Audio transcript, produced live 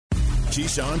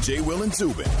Keyshawn, J. Will, and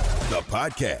Zubin, the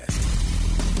podcast.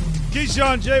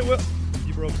 Keyshawn, J. Will.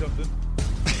 You broke something.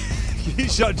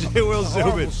 Keyshawn, J. Will,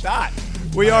 Zubin. Shot.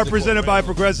 We are presented by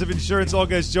Progressive Insurance. All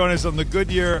guys join us on the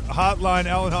Goodyear Hotline.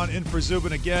 Alan Hahn in for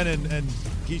Zubin again, and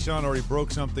Keyshawn already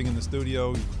broke something in the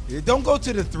studio. Don't go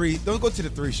to the three. Don't go to the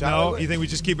three shot. No, you think we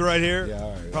just keep it right here? Yeah,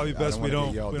 all right. Probably best we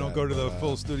don't go to the but,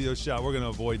 full studio shot. We're going to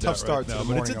avoid tough that start right to now.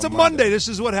 the But it's morning a on Monday. This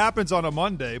is what happens on a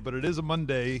Monday, but it is a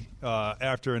Monday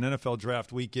after an NFL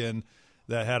draft weekend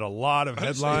that had a lot of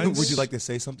headlines. Would you like to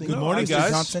say something? Good morning, Mr.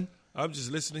 guys. Johnson? I'm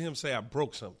just listening to him say I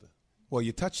broke something. Well,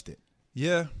 you touched it.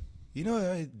 Yeah. You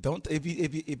know, don't if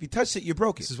you touched it, you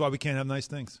broke it. This is why we can't have nice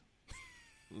things.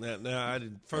 Now, I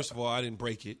didn't. First of all, I didn't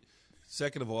break it.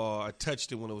 Second of all, I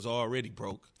touched it when it was already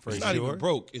broke. It's not even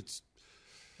broke. It's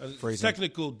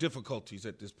technical difficulties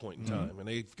at this point in time, and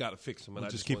they've got to fix them. And We'll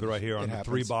I just keep it right here on the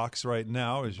 3 box right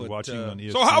now as you're watching on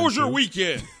ESPN. So how was your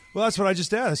weekend? Well, that's what I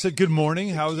just asked. I said, good morning.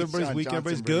 How was everybody's Keyshawn weekend?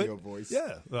 Johnson Everybody's radio good? voice.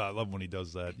 Yeah. Well, I love when he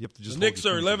does that. You have to just The Knicks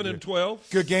are 11-12.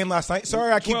 Good game last night.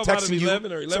 Sorry, I keep 12 out of texting you.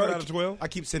 11 or 11 out of 12? I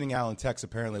keep sending Alan texts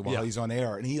apparently while he's on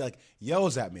air, and he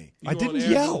yells at me. You I on didn't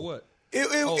air yell. for what?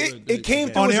 It came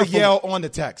through On as air a yell on the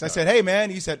text. I said, "Hey man,"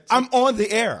 he said, "I'm on the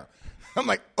air." I'm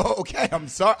like, "Oh, okay. I'm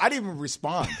sorry." I didn't even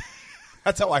respond.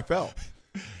 That's how I felt.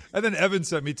 And then Evan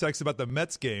sent me text about the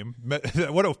Mets game.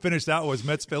 What it finished out was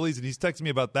Mets-Phillies, and he's texting me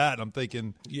about that. And I'm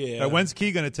thinking, when's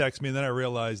Key going to text me? And then I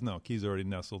realized, no, Key's already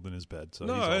nestled in his bed, so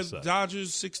he's all set.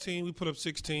 Dodgers 16. We put up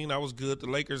 16. I was good. The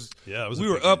Lakers. Yeah, it was we a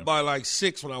were big up game. by like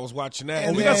 6 when I was watching that.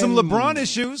 Well, we got some LeBron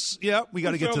issues. Yeah, we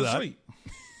got to get to that. Asleep.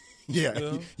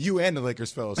 Yeah, you and the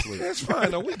Lakers fell asleep. That's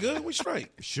fine. No, we good. We straight.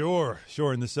 Sure.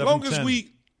 In the 7-10. As long as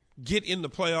we get in the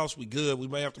playoffs, we good. We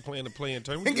may have to play in the play-in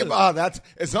tournament. Think about that.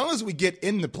 As long as we get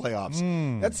in the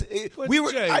playoffs, that's it. But We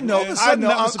were. Jay, I know. man,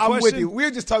 I'm with you.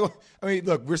 We're just talking. I mean,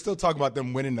 look, we're still talking about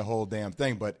them winning the whole damn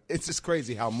thing, but it's just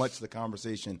crazy how much the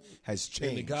conversation has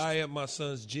changed. And the guy at my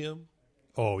son's gym,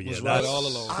 Oh, yeah. was right all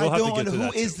along. I don't know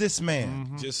who is this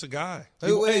man. just a guy.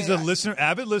 He's a listener,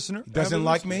 avid listener. Doesn't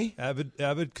like me.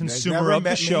 Avid consumer never of the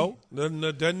met me. show.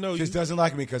 Doesn't know you. Just doesn't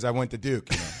like me because I went to Duke.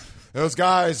 You know? Those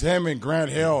guys, him and Grant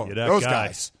Hill, You're that those guy.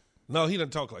 guys. No, he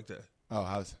doesn't talk like that. Oh,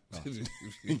 how's? Oh.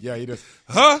 Yeah, he does.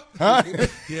 Huh? Yeah,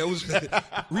 it was.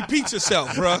 Repeat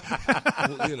yourself, bro.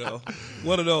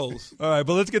 One of those. All right,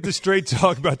 but let's get to Straight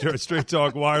Talk about their Straight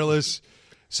Talk Wireless.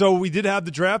 So we did have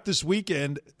the draft this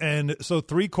weekend, and so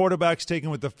 3 quarterbacks taken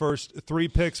with the first 3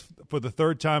 picks for the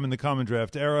third time in the Common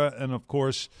Draft era. And, of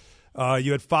course,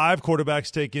 you had 5 quarterbacks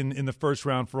taken in the first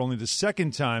round for only the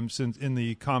second time since in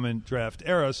the Common Draft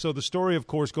era. So the story, of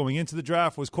course, going into the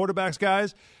draft was quarterbacks,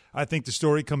 guys. I think the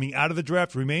story coming out of the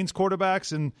draft remains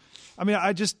quarterbacks. And, I mean,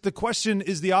 the question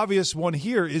is the obvious one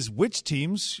here is which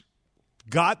teams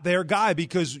got their guy,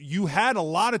 because you had a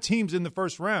lot of teams in the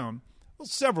first round, well,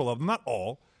 several of them, not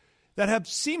all, that have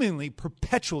seemingly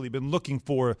perpetually been looking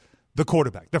for the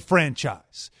quarterback, the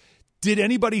franchise. Did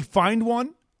anybody find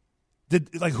one?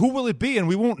 Who will it be? And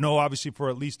we won't know, obviously, for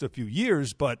at least a few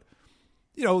years. But,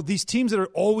 these teams that are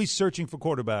always searching for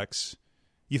quarterbacks,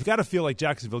 you've got to feel like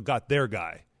Jacksonville got their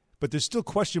guy. But there's still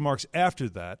question marks after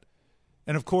that.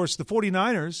 And, of course, the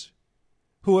 49ers,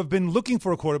 who have been looking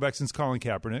for a quarterback since Colin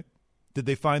Kaepernick, did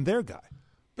they find their guy?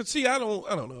 But see, I don't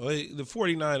know. The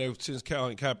 49ers, since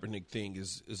Colin Kaepernick thing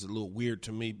is a little weird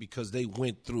to me because they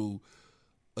went through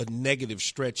a negative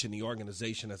stretch in the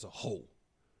organization as a whole.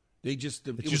 That's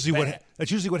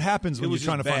usually what happens when you're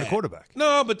trying to find a quarterback.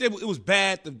 No, but it was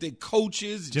bad. The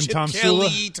coaches, Tom Sula.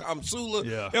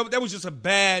 Yeah. That was just a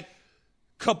bad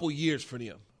couple years for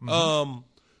them. Mm-hmm.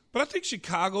 But I think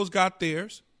Chicago's got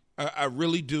theirs. I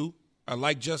really do. I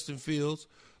like Justin Fields.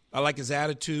 I like his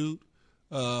attitude.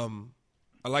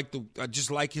 I just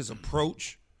like his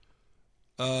approach.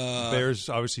 Bears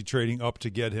obviously trading up to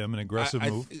get him, an aggressive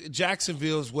move.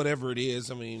 Jacksonville's whatever it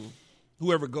is. I mean,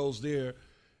 whoever goes there,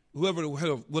 whoever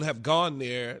would have gone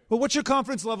there. But what's your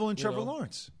confidence level in Trevor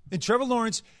Lawrence? In Trevor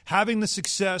Lawrence having the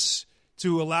success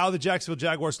to allow the Jacksonville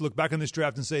Jaguars to look back on this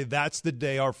draft and say, that's the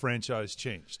day our franchise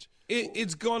changed.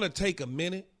 It's going to take a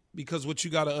minute because what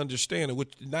you got to understand, and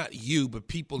not you, but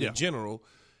people in general,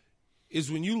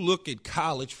 is when you look at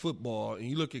college football and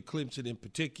you look at Clemson in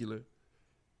particular,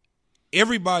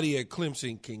 everybody at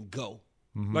Clemson can go.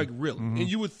 Like, really. And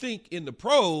you would think in the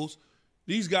pros,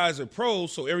 these guys are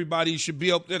pros, so everybody should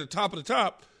be up at the top of the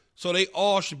top, so they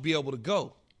all should be able to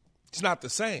go. It's not the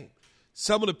same.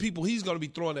 Some of the people he's going to be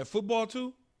throwing that football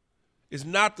to is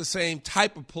not the same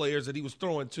type of players that he was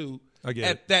throwing to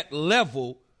at that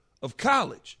level of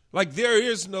college. Like, there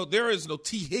is no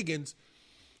T. Higgins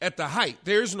at the height.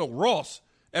 There is no Ross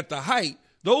at the height.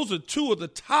 Those are 2 of the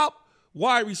top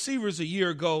wide receivers a year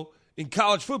ago in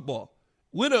college football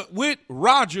with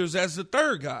Rodgers as the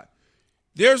third guy.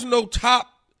 There's no top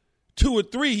 2 or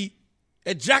 3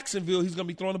 at Jacksonville he's going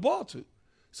to be throwing the ball to.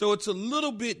 So it's a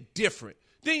little bit different.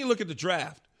 Then you look at the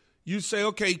draft. You say,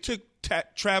 okay, he took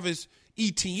Travis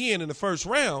Etienne in the first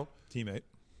round. Teammate.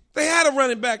 They had a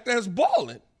running back that's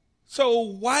balling. So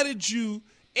why did you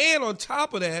 – and on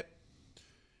top of that,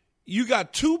 you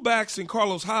got 2 backs in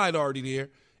Carlos Hyde already there,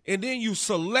 and then you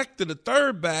selected a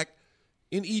third back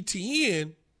in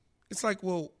Etienne. It's like,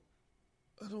 well,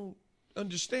 I don't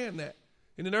understand that.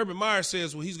 And then Urban Meyer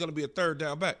says, well, he's going to be a third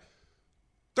down back.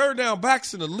 Third down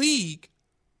backs in the league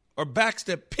are backs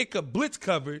that pick up blitz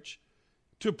coverage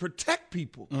to protect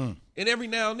people. And every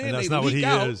now and then that's they not leak what he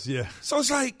out. is. Yeah. So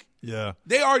it's like Yeah.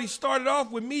 they already started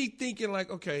off with me thinking like,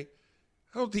 okay,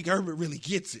 I don't think Urban really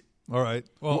gets it. All right.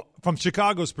 Well, from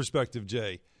Chicago's perspective,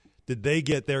 Jay, did they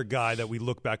get their guy that we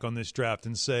look back on this draft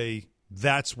and say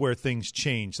that's where things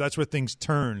changed? That's where things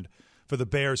turned for the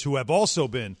Bears, who have also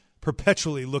been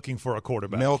perpetually looking for a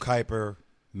quarterback. Mel Kiper,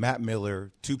 Matt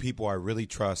Miller, 2 people I really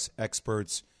trust,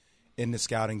 experts in the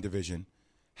scouting division,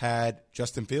 had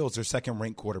Justin Fields their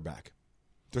second-ranked quarterback.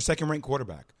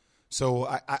 So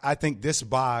I think this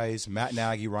buys Matt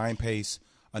Nagy, Ryan Pace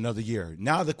another year.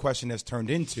 Now the question has turned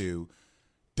into,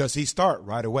 does he start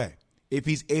right away? If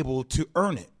he's able to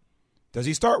earn it, does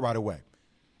he start right away?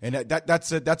 And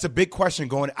that's a big question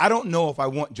going. I don't know if I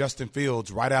want Justin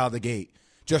Fields right out of the gate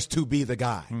just to be the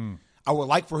guy. I would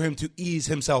like for him to ease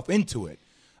himself into it.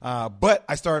 But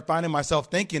I started finding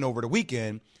myself thinking over the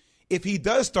weekend, if he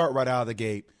does start right out of the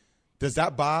gate, does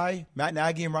that buy Matt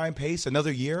Nagy and Ryan Pace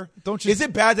another year? Is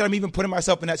it bad that I'm even putting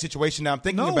myself in that situation now? I'm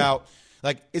thinking about,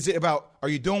 is it about, are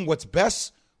you doing what's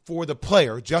best for the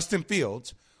player, Justin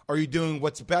Fields? Or are you doing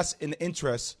what's best in the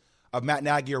interests of Matt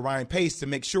Nagy or Ryan Pace to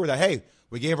make sure that, hey,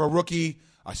 we gave our rookie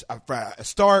a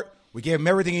start. We gave him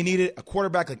everything he needed, a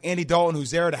quarterback like Andy Dalton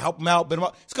who's there to help him out. But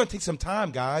it's going to take some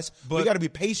time, guys. But we got to be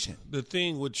patient. The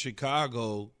thing with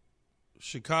Chicago's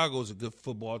a good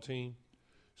football team.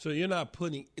 So you're not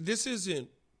putting – this isn't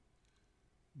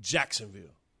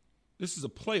Jacksonville. This is a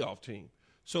playoff team.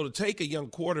 So to take a young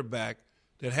quarterback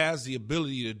that has the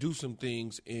ability to do some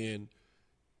things and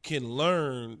can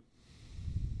learn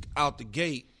out the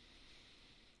gate,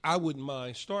 I wouldn't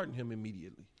mind starting him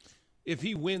immediately if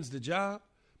he wins the job,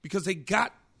 because they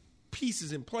got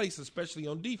pieces in place, especially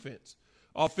on defense.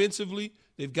 Offensively,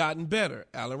 they've gotten better.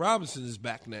 Allen Robinson is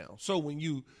back now. So when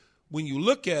you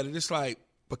look at it, it's like,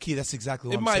 but Key, that's exactly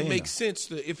what it I'm might saying, make though. sense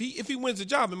to if he wins the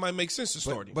job, it might make sense to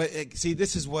start him. But see,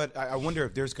 this is what I wonder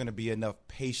if there's going to be enough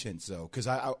patience though, because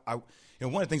I one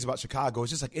of the things about Chicago is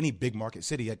just like any big market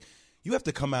city, like you have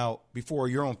to come out before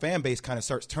your own fan base kind of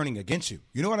starts turning against you.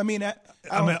 You know what I mean?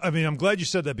 I'm glad you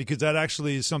said that, because that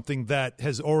actually is something that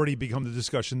has already become the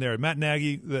discussion there. Matt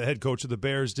Nagy, the head coach of the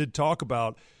Bears, did talk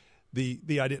about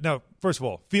the idea. Now, first of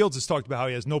all, Fields has talked about how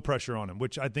he has no pressure on him,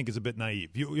 which I think is a bit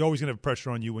naive. You're always going to have pressure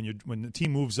on you when the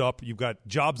team moves up. You've got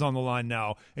jobs on the line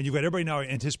now, and you've got everybody now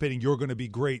anticipating you're going to be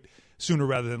great sooner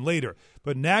rather than later.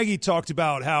 But Nagy talked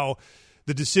about how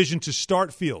the decision to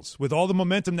start Fields with all the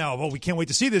momentum now of, we can't wait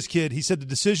to see this kid. He said the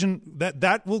decision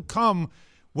that will come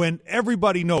when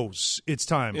everybody knows it's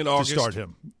time to start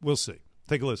him. We'll see.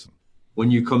 Take a listen.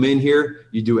 When you come in here,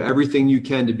 you do everything you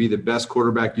can to be the best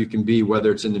quarterback you can be,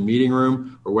 whether it's in the meeting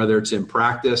room or whether it's in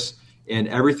practice, and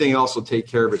everything else will take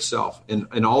care of itself.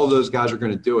 And all of those guys are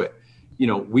going to do it. You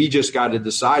know, we just got to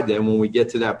decide then when we get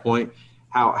to that point,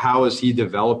 how is he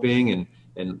developing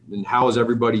and how is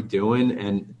everybody doing,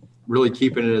 and really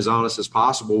keeping it as honest as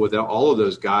possible with all of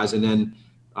those guys. And then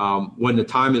when the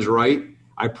time is right,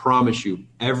 I promise you,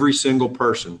 every single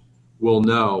person will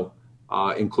know,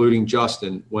 including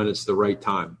Justin, when it's the right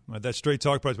time. That's Straight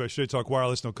Talk, brought to you by Straight Talk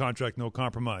Wireless. No contract, no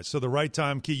compromise. So the right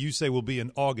time, Key, you say will be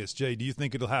in August. Jay, do you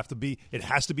think it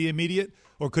has to be immediate,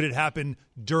 or could it happen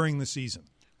during the season?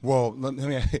 Well,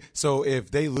 so if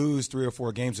they lose 3 or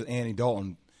 4 games with Andy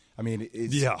Dalton, I mean,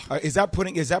 is that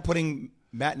putting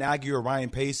Matt Nagy or Ryan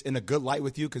Pace in a good light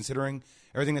with you, considering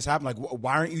everything that's happened? Like,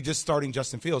 why aren't you just starting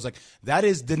Justin Fields? Like, that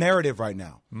is the narrative right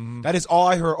now. Mm-hmm. That is all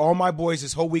I heard all my boys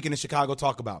this whole weekend in Chicago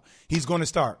talk about. He's going to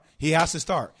start. He has to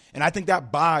start. And I think that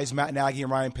buys Matt Nagy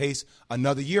and Ryan Pace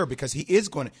another year, because he is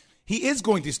going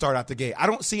to start out the gate. I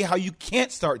don't see how you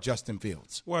can't start Justin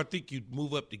Fields. Well, I think you'd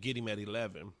move up to get him at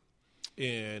 11.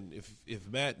 And if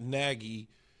Matt Nagy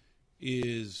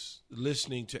is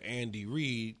listening to Andy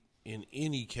Reid in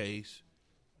any case,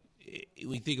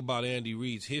 when you think about Andy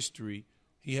Reid's history,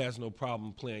 he has no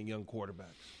problem playing young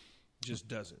quarterbacks. Just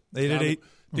doesn't. Think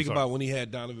about when he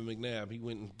had Donovan McNabb. He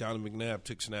went and Donovan McNabb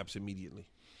took snaps immediately.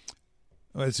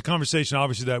 It's a conversation,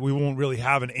 obviously, that we won't really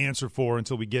have an answer for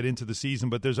until we get into the season.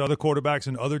 But there's other quarterbacks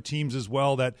and other teams as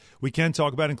well that we can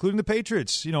talk about, including the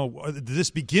Patriots. You know, did this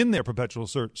begin their perpetual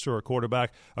search for a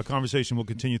quarterback? A conversation will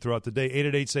continue throughout the day.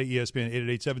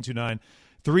 888-SAY-ESPN,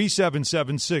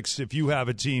 888-729-3776 if you have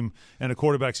a team and a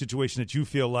quarterback situation that you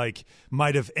feel like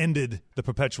might have ended the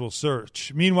perpetual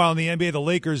search. Meanwhile, in the NBA, the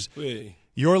Lakers...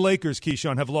 Your Lakers,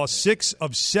 Keyshawn, have lost 6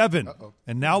 of 7.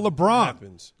 And now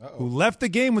LeBron, who left the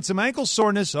game with some ankle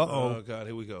soreness. Oh, God,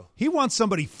 here we go. He wants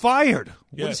somebody fired.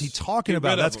 Yes. What is he talking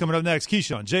about? That's coming up next.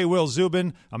 Keyshawn, Jay Will,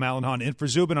 Zubin. I'm Alan Hahn in for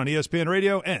Zubin on ESPN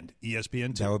Radio and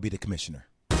ESPN2. That would be the commissioner.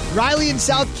 Riley in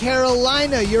South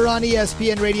Carolina, you're on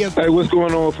ESPN Radio. Hey, what's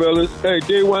going on, fellas? Hey,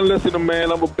 Day One listener,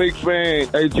 man. I'm a big fan.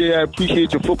 Hey, Jay, I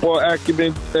appreciate your football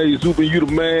acumen. Hey, Zubin, you the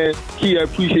man. Key, I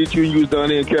appreciate you. You was down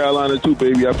there in Carolina, too,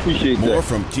 baby. I appreciate that. More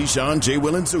from Keyshawn, Jay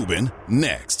Will, and Zubin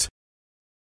next.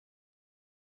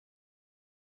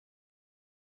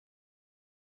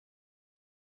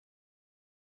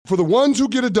 For the ones who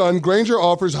get it done, Grainger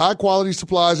offers high-quality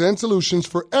supplies and solutions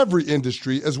for every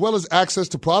industry, as well as access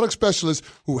to product specialists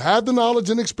who have the knowledge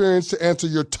and experience to answer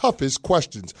your toughest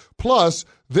questions. Plus,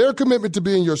 their commitment to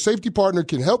being your safety partner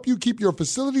can help you keep your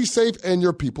facility safe and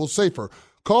your people safer.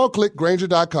 Call, click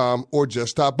Grainger.com, or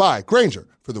just stop by. Grainger,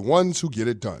 for the ones who get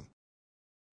it done.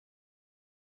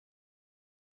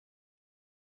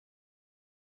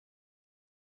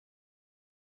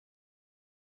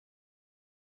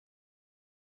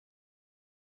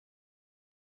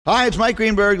 Hi, it's Mike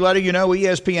Greenberg letting you know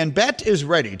ESPN Bet is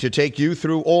ready to take you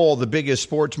through all the biggest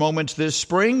sports moments this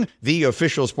spring. The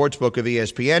official sportsbook of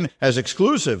ESPN has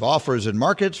exclusive offers and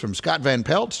markets from Scott Van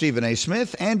Pelt, Stephen A.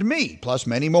 Smith, and me, plus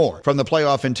many more. From the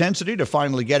playoff intensity to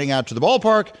finally getting out to the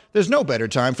ballpark, there's no better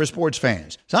time for sports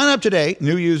fans. Sign up today.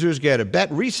 New users get a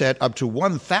bet reset up to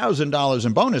 $1,000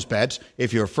 in bonus bets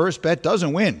if your first bet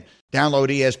doesn't win. Download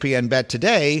ESPN Bet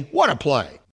today. What a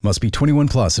play. Must be 21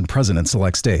 plus and present in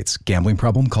select states. Gambling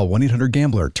problem? Call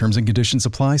 1-800-GAMBLER. Terms and conditions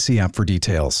apply. See app for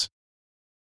details.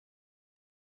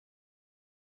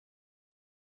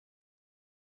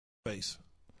 KJZ,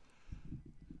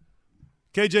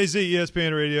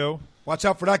 ESPN Radio. Watch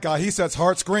out for that guy. He sets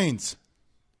hard screens.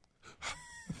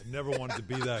 I never wanted to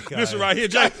be that guy. This right here,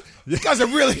 Jack. This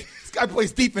guy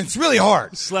plays defense really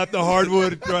hard. Slap the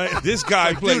hardwood, right? This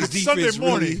guy plays defense Sunday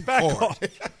morning, really back hard. off.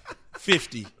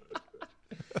 50.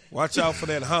 Watch out for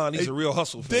that Hahn. He's a real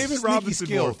hustle fan. David Robinson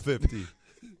wore 50.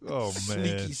 Oh, man.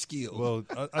 Sneaky skill.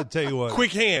 Well, I'll tell you what.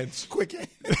 Quick hands.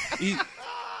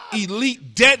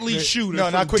 Elite, deadly shooter. No,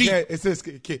 not quick hands. It's this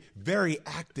kid. Very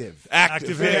active.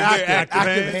 Active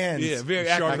hands. Yeah, very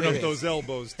active Sharpen hands. up those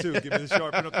elbows, too. Give me the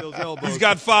sharpen up those elbows. He's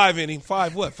got 5 in him.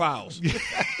 5 what? Fouls.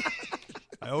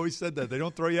 I always said that. They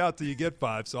don't throw you out till you get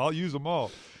 5, so I'll use them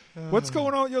all. What's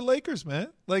going on with your Lakers, man?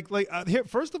 Here,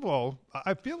 first of all,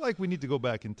 I feel like we need to go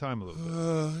back in time a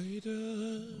little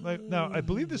bit. Now, I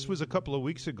believe this was a couple of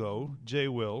weeks ago, Jay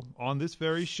Will, on this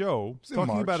very show,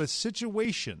 talking about a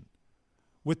situation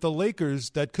with the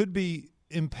Lakers that could be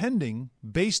impending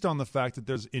based on the fact that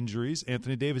there's injuries.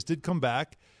 Anthony Davis did come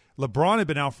back. LeBron had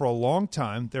been out for a long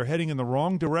time. They're heading in the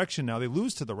wrong direction now. They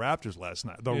lose to the Raptors last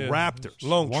night. Raptors,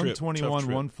 long trip,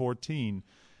 121-114.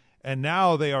 And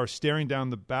now they are staring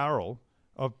down the barrel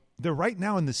of – they're right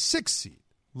now in the 6th seed,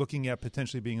 looking at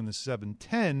potentially being in the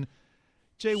 7-10.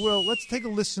 Jay Will, let's take a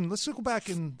listen. Let's go back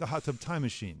in the hot tub time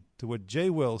machine to what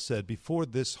Jay Will said before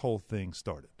this whole thing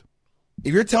started.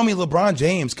 If you're telling me LeBron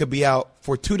James could be out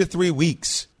for 2 to 3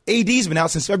 weeks, AD's been out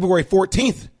since February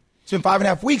 14th. It's been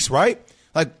 5.5 weeks, right?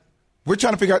 Like, we're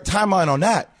trying to figure out timeline on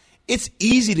that. It's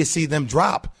easy to see them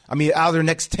drop. I mean, out of their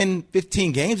next 10,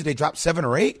 15 games, if they drop 7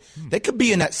 or 8, they could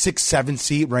be in that 6, 7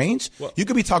 seed range. Well, you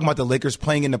could be talking about the Lakers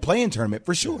playing in the play-in tournament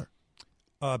for sure.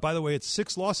 By the way, it's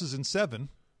 6 losses in 7.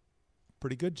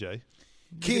 Pretty good, Jay.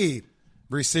 Key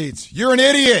receipts. You're an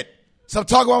idiot. Stop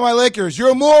talking about my Lakers. You're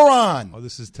a moron. Oh,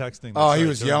 this is texting. Oh, he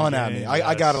was yelling at me.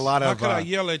 I got a lot of. How could I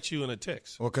yell at you in a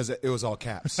text? Well, because it was all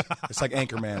caps. It's like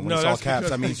Anchorman. When it's all caps,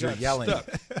 that means you're yelling.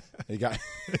 You got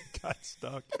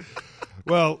stuck.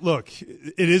 Well, look,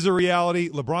 it is a reality.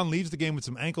 LeBron leaves the game with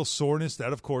some ankle soreness.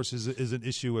 That, of course, is an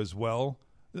issue as well.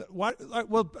 Well,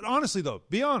 but honestly, though,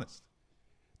 be honest.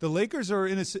 The Lakers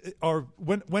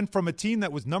went from a team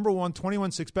that was number 1,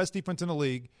 21-6, best defense in the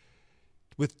league,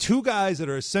 with 2 guys that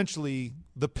are essentially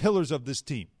the pillars of this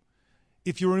team.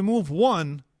 If you remove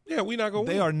one, we're not going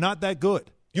to win. They are not that good.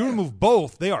 You remove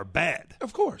both, they are bad.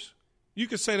 Of course. You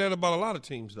could say that about a lot of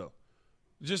teams, though.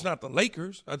 Just not the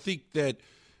Lakers. I think that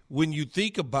when you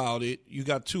think about it, you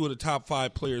got 2 of the top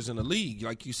 5 players in the league.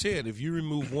 Like you said, if you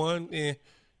remove one,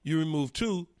 you remove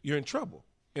 2, you're in trouble.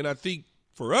 And I think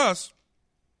for us,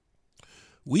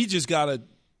 We just got to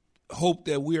hope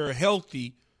that we are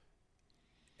healthy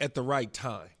at the right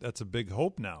time. That's a big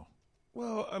hope now.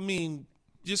 Well, I mean,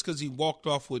 just because he walked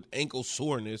off with ankle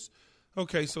soreness,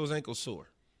 okay, so his ankle sore.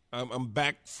 I'm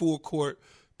back full court,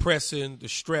 pressing, the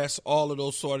stress, all of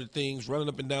those sort of things, running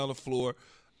up and down the floor.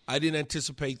 I didn't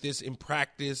anticipate this in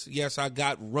practice. Yes, I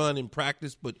got run in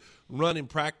practice, but run in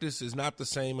practice is not the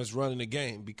same as running a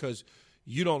game because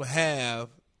you don't have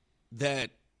that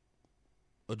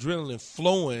adrenaline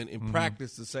flowing in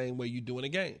practice the same way you do in a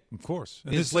game. Of course.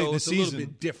 And this late in the season, it's a little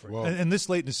bit different. And this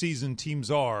late in the season,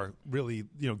 teams are really,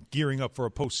 gearing up for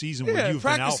a postseason where you've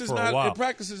been out for a while.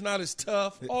 Practice is not as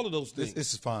tough. All of those things.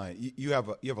 This is fine. You have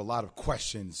a lot of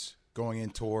questions going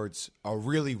in towards a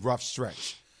really rough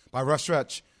stretch. By rough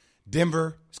stretch,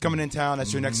 Denver is coming in town.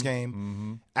 That's your next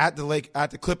game. At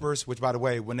the Clippers, which, by the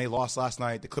way, when they lost last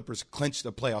night, the Clippers clinched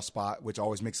a playoff spot, which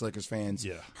always makes Lakers fans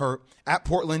hurt. At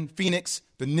Portland, Phoenix,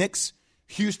 the Knicks,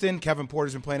 Houston. Kevin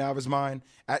Porter's been playing out of his mind.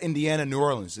 At Indiana, New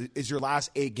Orleans is your last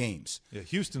 8 games. Yeah,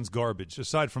 Houston's garbage.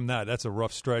 Aside from that, that's a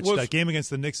rough stretch. That game against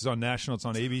the Knicks is on national. It's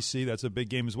on ABC. That's a big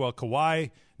game as well.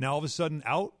 Kawhi now all of a sudden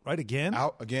out, right, again?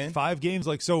 Out again. 5 games.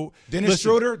 Dennis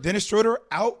Schroeder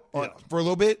out for a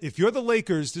little bit. If you're the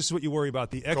Lakers, this is what you worry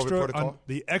about. The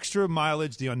extra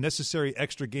mileage, the unnecessary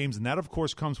extra games, and that, of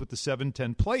course, comes with the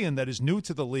 7-10 play-in that is new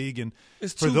to the league. And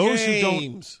it's for 2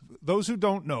 games. those who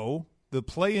don't know, the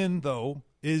play-in, though,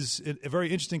 is a very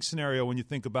interesting scenario when you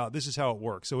think about this is how it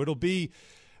works. So it'll be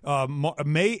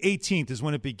May 18th is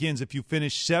when it begins. If you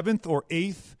finish 7th or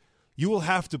 8th, you will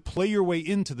have to play your way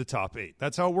into the top 8.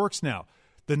 That's how it works now.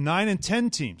 The 9 and 10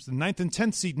 teams, the 9th and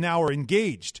 10th seed now are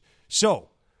engaged. So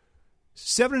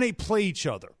 7 and 8 play each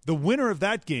other. The winner of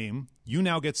that game, you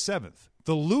now get 7th.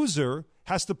 The loser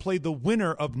has to play the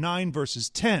winner of 9 versus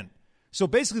 10. So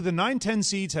basically the 9-10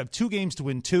 seeds have 2 games to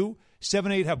win 2.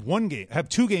 7-8 have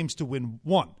 2 games to win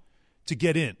 1 to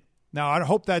get in. Now, I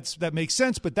hope that makes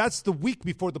sense, but that's the week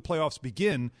before the playoffs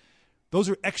begin. Those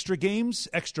are extra games,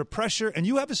 extra pressure, and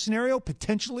you have a scenario,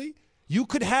 potentially, you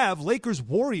could have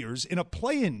Lakers-Warriors in a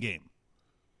play-in game.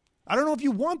 I don't know if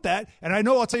you want that, and I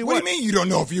know I'll tell you what. What do you mean you don't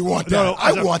know if you want that? No,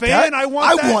 I want that. I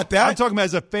want that. I'm talking about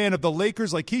as a fan of the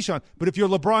Lakers like Keyshawn. But if you're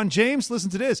LeBron James,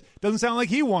 listen to this. Doesn't sound like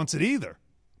he wants it either.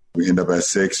 We end up at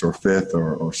 6th or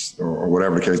 5th or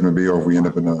whatever the case may be, or if we end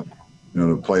up in the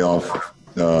playoff,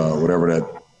 whatever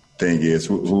that thing is,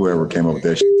 whoever came up with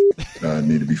that shit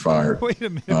need to be fired. Wait a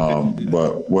minute.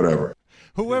 But whatever.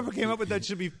 Whoever came up with that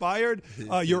should be fired.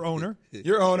 Your owner.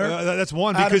 Your owner. That's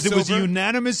one, because it was a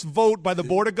unanimous vote by the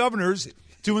Board of Governors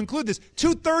to include this.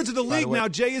 2/3 of the league now,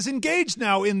 Jay, is engaged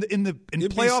now in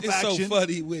playoff action. It's so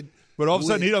funny but all of a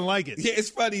sudden he doesn't like it. Yeah, it's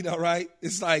funny though, right?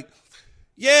 It's like,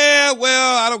 yeah,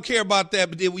 well, I don't care about that.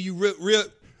 But then when you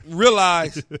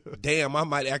realize, damn, I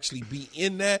might actually be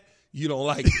in that, you don't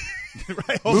like it.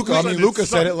 Right? Luka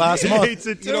said it last month. Hates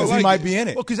it too. He might be in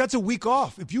it. Well, because that's a week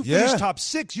off. If you finish top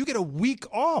 6, you get a week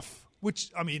off, which,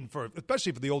 I mean,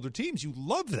 especially for the older teams, you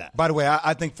love that. By the way,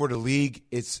 I think for the league,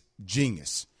 it's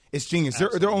genius. It's genius. There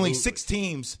are only 6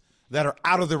 teams that are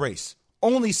out of the race.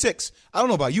 Only 6. I don't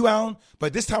know about you, Alan,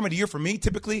 but this time of the year for me,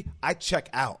 typically, I check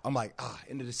out. I'm like,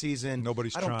 end of the season.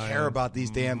 Nobody's I don't trying. care about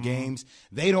these damn games.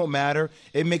 They don't matter.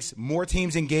 It makes more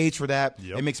teams engaged for that.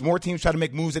 Yep. It makes more teams try to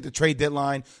make moves at the trade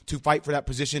deadline to fight for that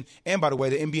position. And by the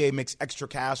way, the NBA makes extra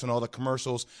cash on all the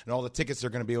commercials and all the tickets they're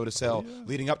going to be able to sell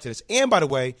leading up to this. And by the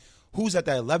way, who's at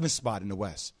that 11th spot in the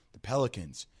West? The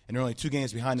Pelicans. And they're only 2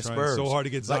 games behind the Spurs. So hard to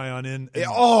get Zion in.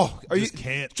 Are you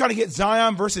can't trying to get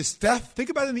Zion versus Steph? Think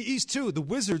about it in the East, too. The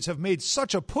Wizards have made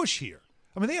such a push here.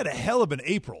 I mean, they had a hell of an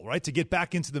April, right, to get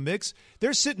back into the mix.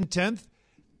 They're sitting 10th.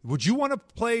 Would you want to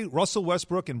play Russell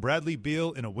Westbrook and Bradley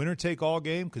Beal in a winner-take-all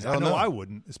game? Because I know I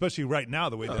wouldn't, especially right now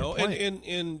the way they're playing.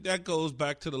 And that goes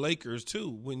back to the Lakers, too.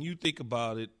 When you think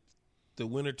about it, the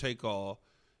winner-take-all,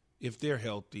 if they're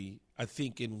healthy, I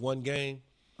think in one game,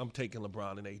 I'm taking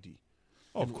LeBron and AD.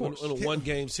 Oh, of course. In a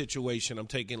one-game situation, I'm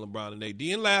taking LeBron and AD.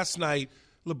 And last night,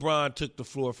 LeBron took the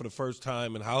floor for the first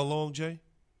time in how long, Jay?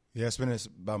 Yeah, it's been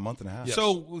about a month and a half. Yes.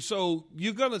 So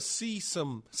you're going to see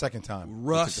some second time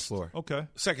rust. Took the floor. Okay.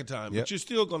 Second time. Yep. But you're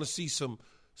still going to see some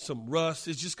rust.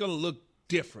 It's just going to look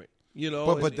different, you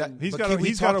know. We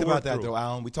talked about that, though,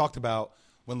 Alan. We talked about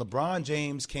when LeBron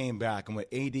James came back and when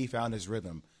AD found his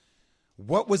rhythm,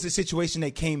 what was the situation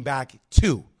they came back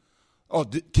to? Oh,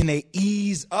 can they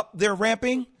ease up their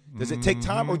ramping? Does it take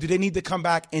time, or do they need to come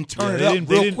back and turn it they up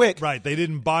real quick? Right. They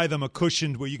didn't buy them a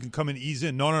cushion where you can come and ease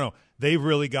in. No. They've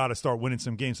really got to start winning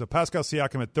some games. So Pascal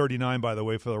Siakam at 39, by the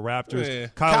way, for the Raptors. Yeah.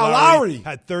 Kyle Lowry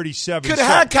had 37. Could have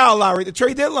had Kyle Lowry at the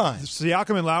trade deadline.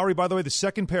 Siakam and Lowry, by the way, the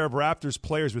second pair of Raptors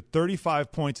players with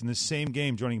 35 points in the same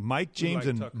game, joining Mike James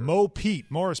and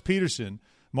Morris Peterson,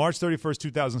 March 31st,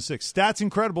 2006. Stats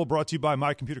Incredible, brought to you by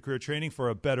My Computer Career Training for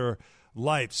a better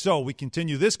life. So we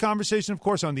continue this conversation, of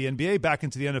course, on the NBA. Back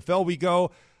into the NFL we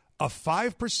go. A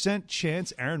 5%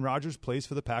 chance Aaron Rodgers plays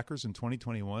for the Packers in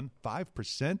 2021.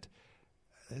 5%?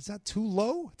 Is that too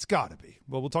low? It's got to be.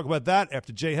 Well, we'll talk about that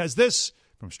after Jay has this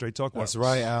from Straight Talk Wireless. That's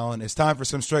right, Alan. It's time for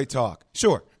some Straight Talk.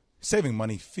 Sure, saving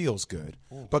money feels good,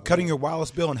 but cutting your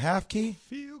wireless bill in half, Key,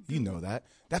 you know that.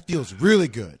 That feels really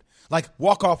good. Like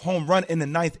walk-off home run in the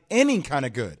ninth inning kind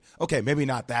of good. Okay, maybe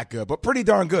not that good, but pretty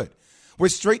darn good.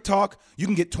 With Straight Talk, you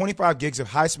can get 25 gigs of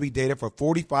high-speed data for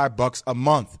 $45 a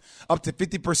month, up to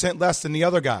 50% less than the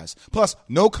other guys. Plus,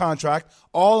 no contract,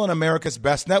 all on America's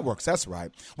best networks. That's right.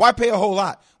 Why pay a whole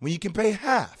lot when you can pay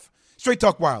half? Straight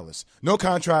Talk Wireless. No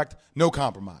contract, no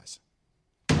compromise.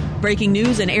 Breaking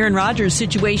news: an Aaron Rodgers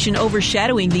situation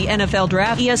overshadowing the NFL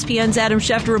draft. ESPN's Adam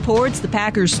Schefter reports the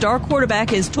Packers' star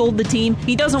quarterback has told the team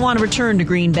he doesn't want to return to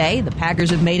Green Bay. The Packers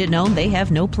have made it known they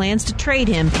have no plans to trade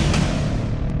him.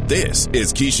 This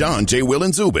is Keyshawn, J. Will,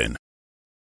 and Zubin.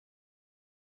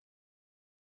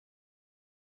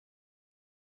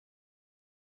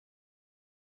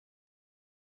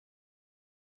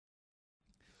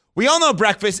 We all know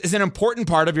breakfast is an important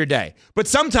part of your day, but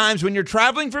sometimes when you're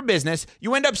traveling for business,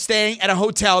 you end up staying at a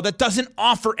hotel that doesn't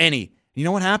offer any. You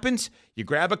know what happens? You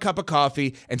grab a cup of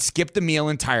coffee and skip the meal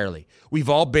entirely. We've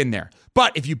all been there.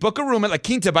 But if you book a room at La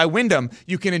Quinta by Wyndham,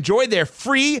 you can enjoy their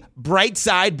free Bright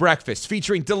Side breakfast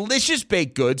featuring delicious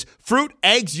baked goods, fruit,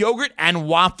 eggs, yogurt, and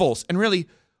waffles. And really,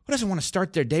 who doesn't want to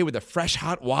start their day with a fresh,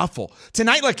 hot waffle?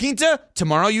 Tonight, La Quinta,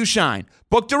 tomorrow you shine.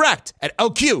 Book direct at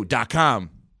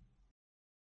lq.com.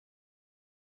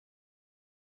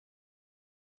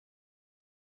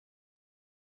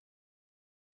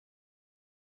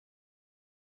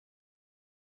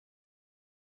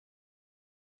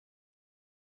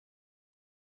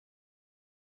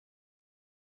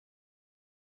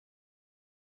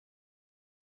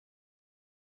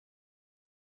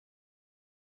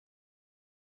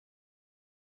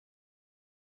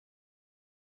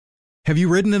 Have you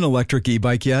ridden an electric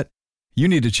e-bike yet? You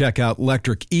need to check out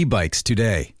Electric E-Bikes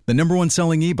today, the #1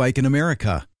 selling e-bike in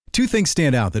America. Two things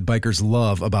stand out that bikers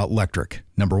love about Electric.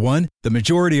 Number one, the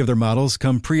majority of their models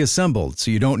come pre-assembled,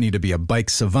 so you don't need to be a bike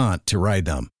savant to ride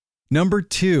them. Number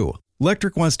two,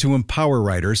 Electric wants to empower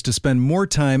riders to spend more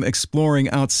time exploring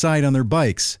outside on their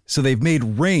bikes, so they've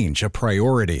made range a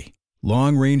priority.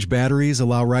 Long-range batteries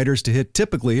allow riders to hit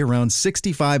typically around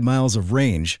 65 miles of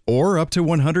range or up to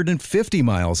 150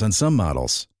 miles on some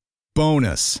models.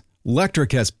 Bonus,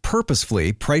 Electric has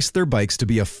purposefully priced their bikes to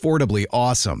be affordably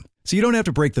awesome, so you don't have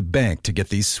to break the bank to get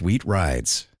these sweet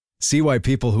rides. See why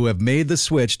people who have made the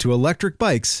switch to electric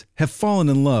bikes have fallen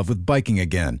in love with biking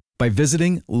again by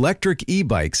visiting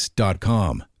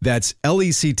lectricebikes.com. That's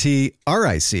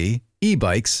LECTRIC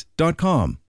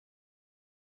ebikes.com.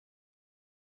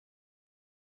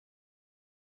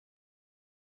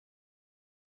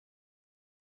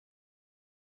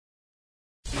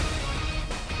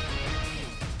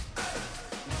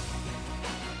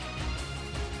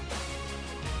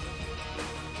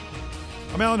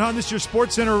 I'm Alan Hahn. This is your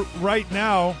Sports Center right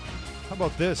now. How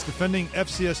about this? Defending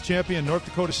FCS champion North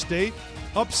Dakota State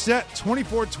upset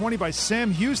 24-20 by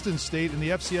Sam Houston State in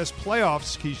the FCS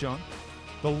playoffs, Keyshawn.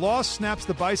 The loss snaps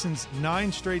the Bison's 9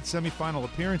 straight semifinal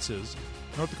appearances.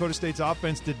 North Dakota State's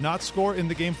offense did not score in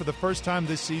the game for the first time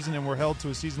this season and were held to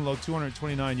a season-low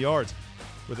 229 yards.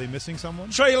 Were they missing someone?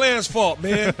 Trey Lance's fault,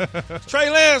 man. Trey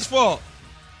Lance's fault.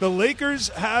 The Lakers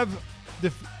have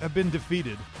been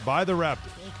defeated by the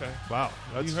Raptors. Okay. Wow.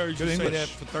 You heard you say that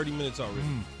for 30 minutes already.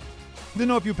 Didn't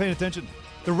know if you were paying attention.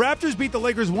 The Raptors beat the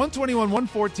Lakers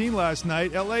 121-114 last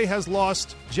night. L.A. has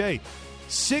lost, Jay,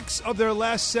 6 of their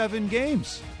last 7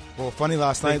 games. Well, funny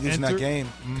last night, losing that game,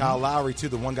 Kyle Lowry, too,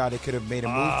 the one guy they could have made a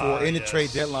move for in the trade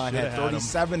deadline, had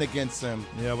 37 against him.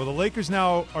 Yeah, well, the Lakers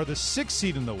now are the 6th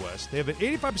seed in the West. They have an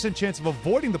 85% chance of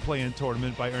avoiding the play-in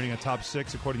tournament by earning a top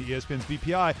 6, according to ESPN's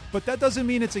BPI. But that doesn't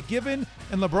mean it's a given,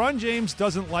 and LeBron James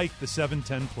doesn't like the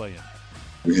 7-10 play-in.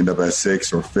 We end up at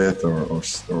 6th or 5th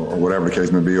or whatever the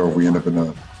case may be, or if we end up in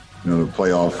the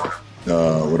playoff,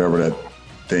 whatever that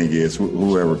thing is,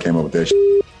 whoever came up with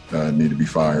that need to be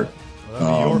fired.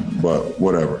 But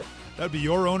whatever. That'd be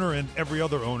your owner and every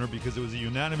other owner because it was a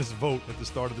unanimous vote at the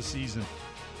start of the season.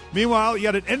 Meanwhile, you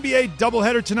got an NBA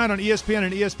doubleheader tonight on ESPN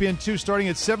and ESPN2 starting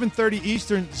at 7:30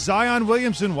 Eastern. Zion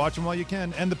Williamson, watch them while you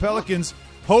can, and the Pelicans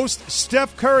host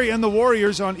Steph Curry and the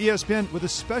Warriors on ESPN with a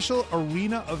special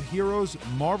Arena of Heroes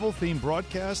Marvel-themed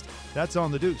broadcast. That's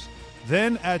on the Deuce.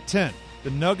 Then at 10, the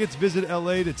Nuggets visit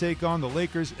L.A. to take on the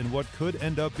Lakers in what could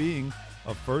end up being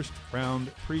a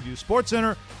first-round preview.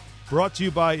 SportsCenter brought to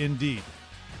you by Indeed.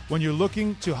 When you're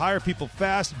looking to hire people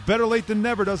fast, better late than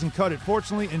never doesn't cut it.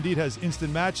 Fortunately, Indeed has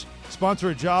Instant Match. Sponsor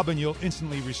a job and you'll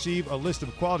instantly receive a list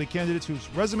of quality candidates whose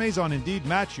resumes on Indeed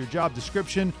match your job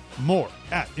description. More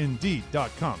at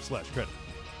Indeed.com/credit.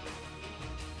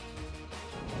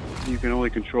 You can only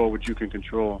control what you can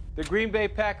control. The Green Bay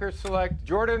Packers select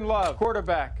Jordan Love,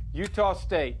 quarterback, Utah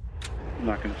State. I'm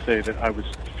not going to say that I was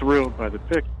thrilled by the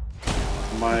pick.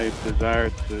 My desire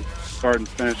to start and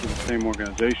finish with the same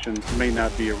organization may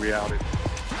not be a reality.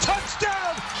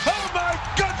 Touchdown! Oh, my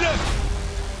goodness!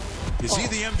 Is he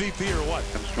the MVP or what? I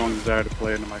have a strong desire to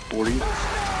play into my 40s.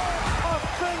 A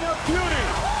thing of beauty!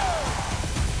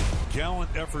 Gallant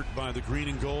effort by the green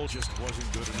and gold just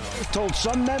wasn't good enough. He told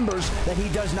some members that he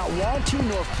does not want to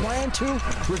nor plan to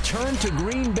return to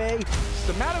Green Bay.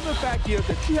 The matter of the fact is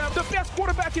that you have the best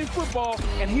quarterback in football,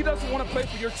 and he doesn't want to play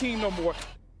for your team no more.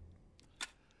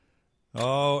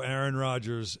 Oh, Aaron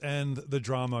Rodgers and the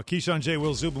drama. Keyshawn J.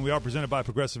 Will Zubin. We are presented by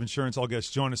Progressive Insurance. All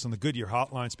guests join us on the Goodyear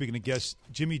Hotline. Speaking of guests,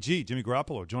 Jimmy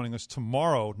Garoppolo, joining us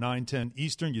tomorrow, 9:10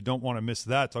 Eastern. You don't want to miss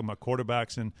that. Talking about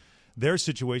quarterbacks and their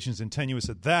situations and tenuous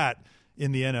at that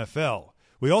in the NFL.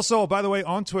 We also, by the way,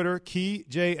 on Twitter, Key,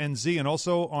 J, and Z, and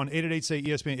also on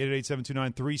 888-SAY-ESPN,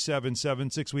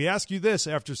 888-729-3776. We ask you this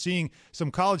after seeing some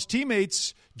college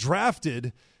teammates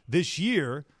drafted this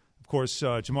year. Of course,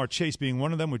 Jamar Chase being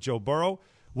one of them with Joe Burrow.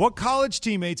 What college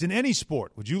teammates in any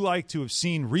sport would you like to have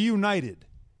seen reunited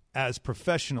as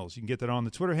professionals? You can get that on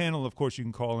the Twitter handle. Of course, you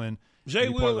can call in. Jay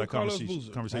Will and Carlos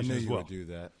Boozer. I knew as you well. would do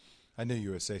that. I knew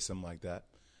you would say something like that.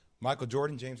 Michael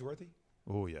Jordan, James Worthy?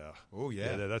 Oh, yeah. Oh,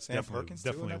 yeah. That's Sam definitely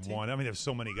Perkins one. I mean, there's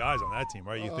so many guys on that team,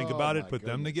 right? You think about it, put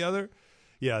them goodness. together.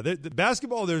 Yeah, the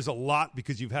basketball, there's a lot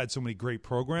because you've had so many great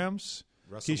programs.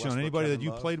 Russell Keyshawn, Westbrook, anybody Kevin that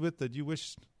you Love. played with that you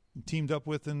wish teamed up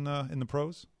with in the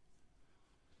pros?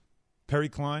 Perry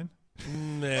Klein?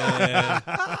 Nah.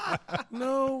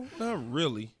 No, not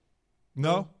really.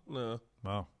 No? No.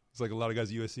 Wow. It's like a lot of guys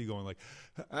at USC going like,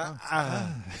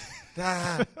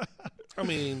 I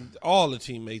mean, all the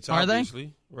teammates, Are they?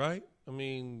 obviously, right? I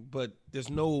mean, but there's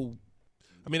no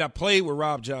 – I mean, I played with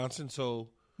Rob Johnson, so,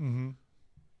 I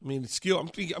mean, skill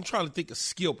 – I'm trying to think of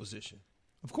skill position.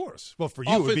 Of course. Well, for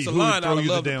you, it would be Offensive who would line, throw I'd you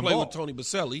the love to damn play ball. with Tony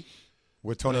Baselli.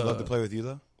 Would Tony love to play with you,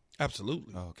 though?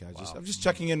 Absolutely. Oh, okay. I'm just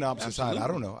checking in the opposite side. I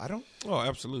don't know. Oh,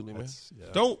 absolutely, man.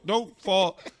 Don't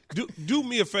fall. Do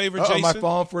me a favor, Am Jason. I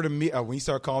falling for the me? When you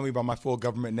start calling me by my full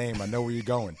government name, I know where you're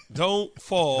going. Don't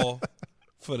fall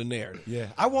for the narrative. Yeah,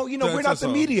 I won't. We're not the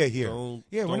media here.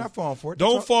 We're not falling for it.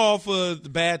 Don't fall for the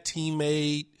bad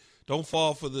teammate. Don't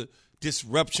fall for the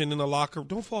disruption in the locker.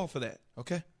 Don't fall for that.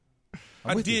 Okay.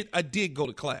 I did go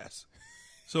to class.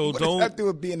 So what does that have to do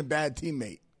with being a bad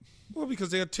teammate? Well, because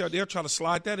they'll try to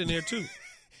slide that in there too.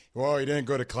 Well, he didn't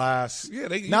go to class. Yeah,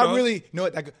 they not really. No,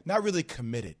 not really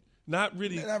committed. Not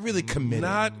really committed.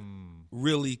 Not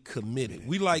really committed.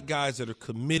 We like guys that are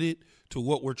committed to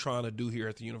what we're trying to do here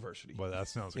at the university. Well, that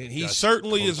sounds like and he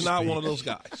certainly is not one of those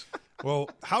guys. Well,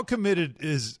 how committed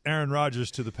is Aaron Rodgers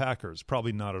to the Packers?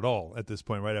 Probably not at all at this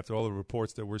point, right? After all the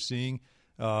reports that we're seeing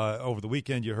over the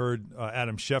weekend, you heard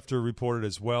Adam Schefter reported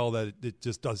as well that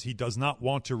he does not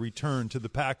want to return to the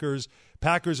Packers.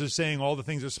 Packers are saying all the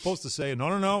things they're supposed to say.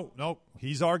 No,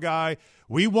 he's our guy.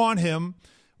 We want him.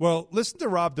 Well, listen to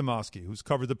Rob Demovsky, who's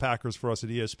covered the Packers for us at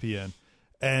ESPN,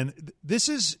 and this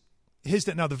is his.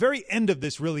 Now, the very end of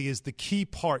this really is the key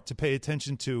part to pay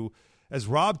attention to, as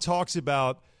Rob talks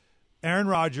about Aaron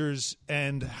Rodgers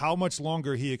and how much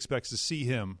longer he expects to see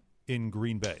him in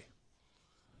Green Bay.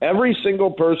 Every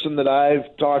single person that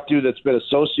I've talked to that's been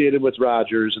associated with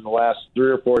Rodgers in the last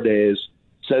 3 or 4 days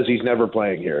says he's never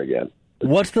playing here again.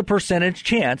 What's the percentage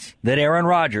chance that Aaron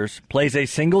Rodgers plays a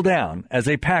single down as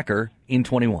a Packer in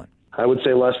 21? I would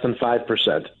say less than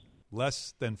 5%.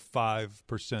 Less than 5%,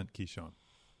 Keyshawn.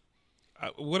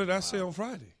 What did I say on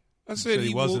Friday? I said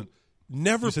he wasn't. Will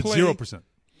never You said play 0%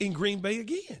 in Green Bay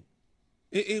again.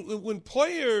 When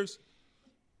players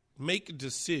make a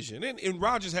decision, and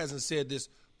Rodgers hasn't said this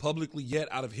publicly yet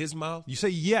out of his mouth. You say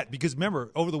yet because,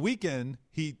 remember, over the weekend,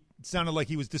 he sounded like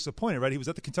he was disappointed, right? He was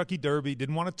at the Kentucky Derby,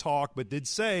 didn't want to talk, but did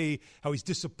say how he's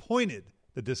disappointed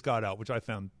that this got out, which I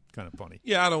found kind of funny.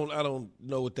 Yeah, I don't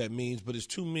know what that means, but it's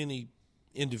too many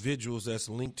individuals that's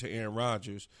linked to Aaron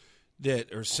Rodgers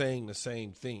that are saying the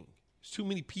same thing. There's too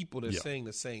many people that are saying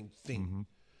the same thing.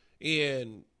 Mm-hmm.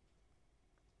 And,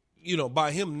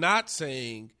 by him not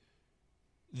saying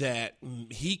that,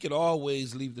 he could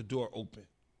always leave the door open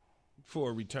for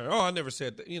a return. Oh, I never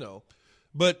said that,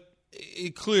 But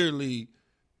it clearly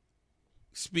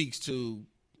speaks to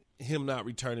him not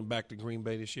returning back to Green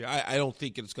Bay this year. I don't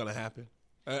think it's going to happen.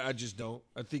 I just don't.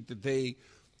 I think that they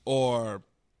are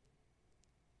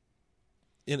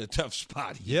in a tough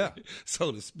spot here,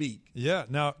 so to speak. Yeah.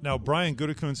 Now Brian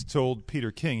Gutekunst told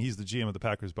Peter King, he's the GM of the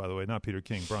Packers, by the way, not Peter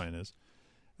King, Brian is.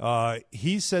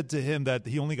 He said to him that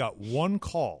he only got one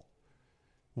call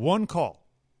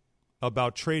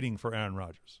about trading for Aaron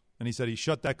Rodgers. And he said he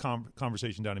shut that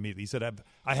conversation down immediately. He said,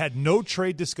 I had no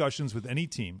trade discussions with any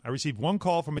team. I received one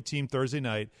call from a team Thursday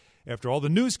night. After all the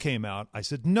news came out, I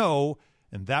said no,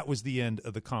 and that was the end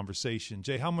of the conversation.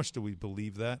 Jay, how much do we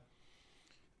believe that?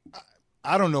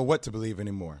 I don't know what to believe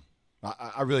anymore.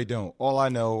 I really don't. All I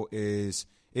know is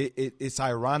it's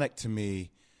ironic to me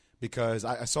because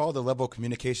I saw the level of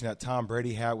communication that Tom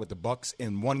Brady had with the Bucs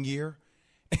in 1 year,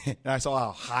 and I saw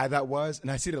how high that was,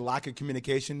 and I see the lack of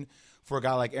communication for a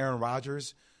guy like Aaron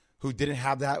Rodgers, who didn't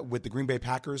have that with the Green Bay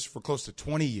Packers for close to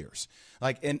 20 years.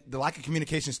 And the lack of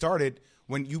communication started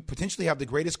when you potentially have the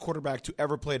greatest quarterback to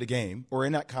ever play the game, or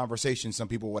in that conversation, some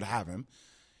people would have him,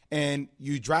 and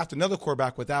you draft another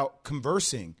quarterback without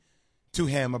conversing to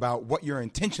him about what your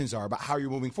intentions are, about how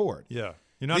you're moving forward. Yeah.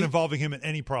 You're not involving him in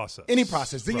any process. Then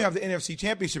you have the NFC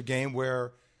Championship game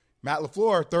where Matt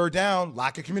LaFleur, third down,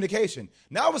 lack of communication.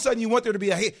 Now all of a sudden you want there to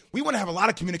be we want to have a lot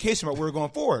of communication about where we're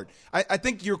going forward. I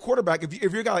think your quarterback,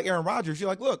 if you're a guy like Aaron Rodgers, you're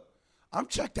like, look, I'm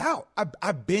checked out.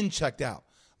 I've been checked out.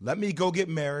 Let me go get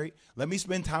married. Let me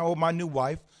spend time with my new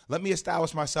wife. Let me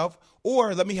establish myself.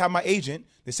 Or let me have my agent,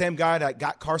 the same guy that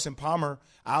got Carson Palmer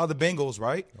out of the Bengals,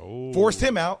 right? Oh. Forced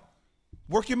him out.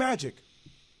 Work your magic.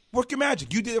 Work your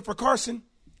magic. You did it for Carson.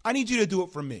 I need you to do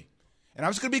it for me. And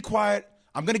I'm just going to be quiet.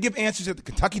 I'm going to give answers at the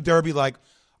Kentucky Derby like,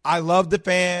 I love the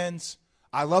fans.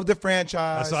 I love the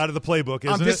franchise. That's out of the playbook,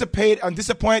 isn't it? I'm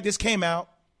disappointed this came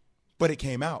out, but it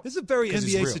came out. This is a very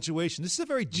NBA situation. This is a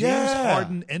very James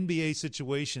Harden NBA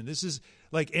situation. This is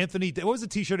like what was the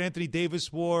T-shirt Anthony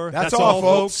Davis wore? That's all,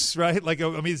 folks. Right?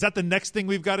 Is that the next thing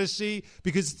we've got to see?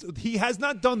 Because he has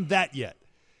not done that yet.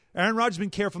 Aaron Rodgers has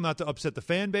been careful not to upset the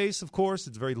fan base, of course.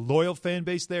 It's a very loyal fan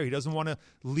base there. He doesn't want to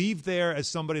leave there as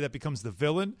somebody that becomes the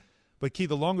villain. But, Key,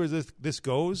 the longer this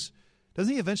goes,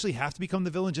 doesn't he eventually have to become the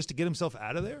villain just to get himself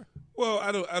out of there? Well,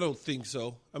 I don't think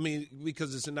so. I mean,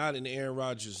 because it's not in Aaron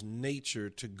Rodgers' nature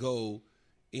to go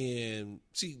and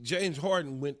 – see, James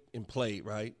Harden went and played,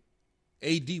 right?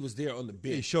 AD was there on the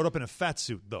bench. He showed up in a fat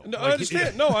suit, though. No, I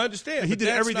understand. I understand. He did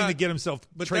everything to get himself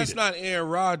But traded. That's not Aaron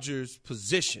Rodgers'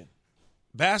 position.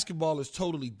 Basketball is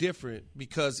totally different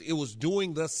because it was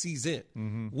during the season.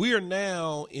 Mm-hmm. We are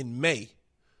now in May.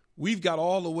 We've got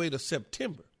all the way to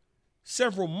September,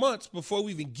 several months before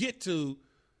we even get to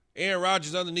Aaron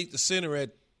Rodgers underneath the center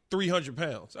at 300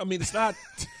 pounds. I mean, it's not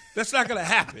 – that's not going to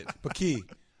happen. But, Key,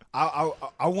 I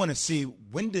want to see,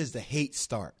 when does the hate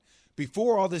start?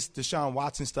 Before all this Deshaun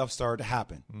Watson stuff started to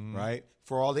happen, right?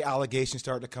 Before all the allegations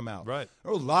started to come out. Right.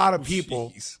 There were a lot of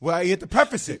people. Well, you have to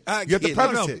preface it.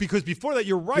 Because before that,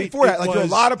 you're right. Before that, there were a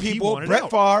lot of people. Brett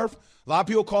Favre, a lot of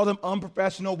people called him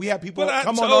unprofessional. We had people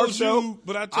come on our show.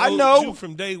 But I told you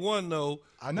from day one, though,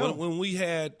 I know. When we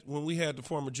had the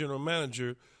former general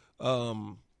manager,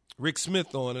 Rick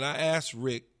Smith, on, and I asked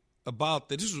Rick about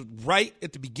that. This was right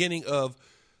at the beginning of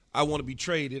I want to be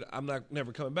traded. I'm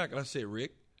never coming back. And I said,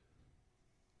 Rick,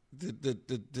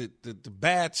 the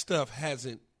bad stuff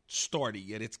hasn't started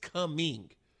yet. It's coming,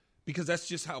 because that's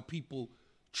just how people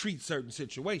treat certain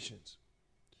situations.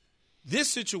 This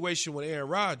situation with Aaron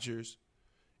Rodgers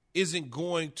isn't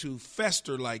going to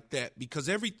fester like that because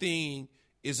everything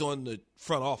is on the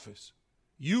front office.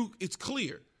 It's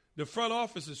clear. The front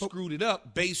office has screwed it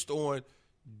up based on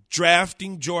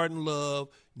drafting Jordan Love,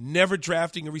 never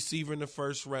drafting a receiver in the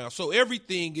first round. So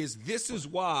everything this is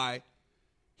why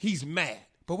he's mad.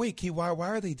 But wait, Key, why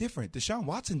are they different? Deshaun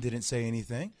Watson didn't say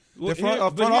anything. Well, the front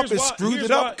office screwed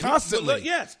it up constantly.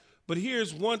 Yes, but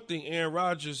here's one thing. Aaron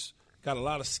Rodgers got a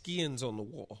lot of skins on the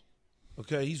wall.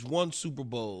 Okay, he's won Super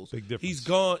Bowls. Big difference. He's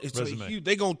gone. It's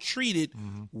they're going to treat it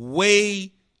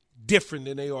way different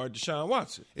than they are Deshaun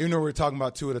Watson. Even though we're talking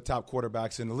about two of the top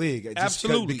quarterbacks in the league.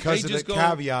 Absolutely. Because of the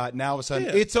caveat, now all of a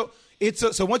sudden, so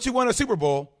once you won a Super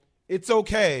Bowl, it's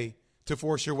okay to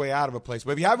force your way out of a place.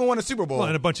 But if you haven't won a Super Bowl,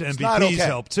 and a bunch of MVPs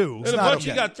help too.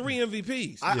 You got 3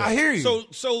 MVPs. I hear you.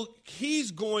 So he's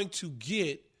going to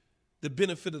get the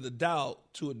benefit of the doubt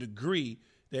to a degree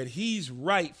that he's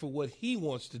right for what he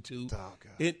wants to do. Oh,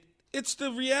 God. It's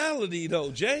the reality,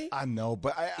 though, Jay. I know,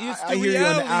 but I the hear you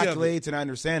on the reality of accolades, and I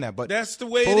understand that. But that's the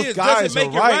way it both is. guys Doesn't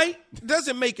make are it right.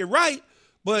 Doesn't make it right.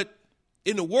 But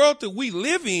in the world that we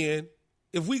live in,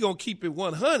 if we gonna keep it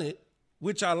 100,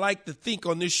 which I like to think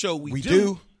on this show we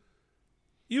do.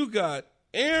 You got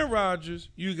Aaron Rodgers,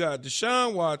 you got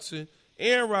Deshaun Watson,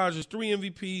 Aaron Rodgers, 3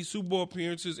 MVPs, Super Bowl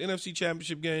appearances, NFC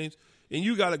Championship games, and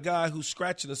you got a guy who's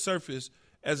scratching the surface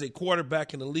as a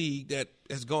quarterback in the league that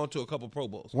has gone to a couple Pro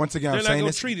Bowls. Once again, they're I'm not saying going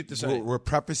this. to treat it the same. We're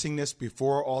prefacing this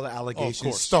before all the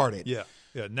allegations of started. Yeah.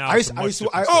 Now I'm not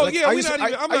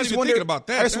even thinking about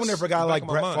that. I just wonder if a guy like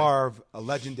Brett mind. Favre, a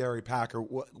legendary Packer,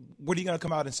 what are you going to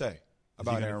come out and say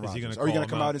about Aaron Rodgers? Are you going to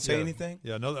come out and say anything?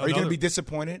 Yeah. Are you going to be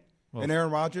disappointed in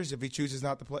Aaron Rodgers if he chooses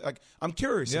not to play? Like, I'm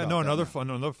curious. Yeah. About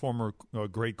Another former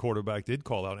great quarterback did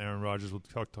call out Aaron Rodgers. We'll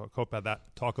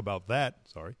talk about that.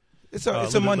 Sorry. It's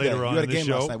a Monday. You had a game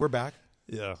show. last night. We're back.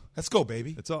 Yeah, let's go,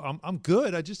 baby. I'm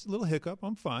good. I just a little hiccup.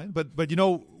 I'm fine. But you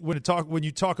know when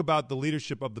you talk about the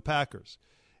leadership of the Packers,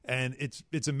 and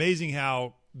it's amazing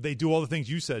how they do all the things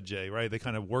you said, Jay. Right? They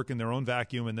kind of work in their own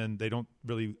vacuum, and then they don't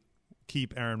really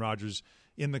keep Aaron Rodgers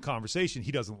in the conversation.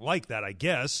 He doesn't like that, I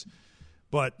guess.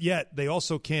 But yet they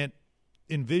also can't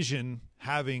envision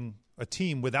having a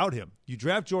team without him. You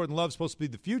draft Jordan Love, supposed to be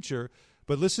the future,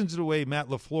 but listen to the way Matt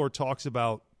LaFleur talks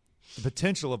about the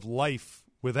potential of life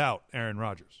without Aaron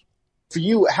Rodgers. For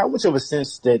you, how much of a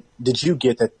sense did you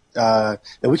get that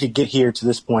we could get here to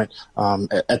this point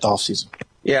at the offseason?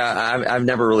 Yeah, I've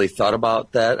never really thought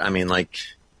about that. I mean, like,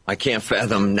 I can't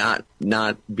fathom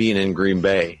not being in Green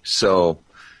Bay. So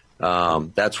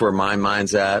that's where my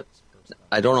mind's at.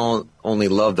 I don't only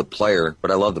love the player,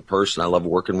 but I love the person. I love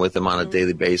working with him on a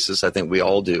daily basis. I think we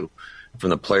all do,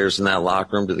 from the players in that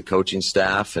locker room to the coaching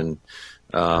staff. And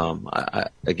I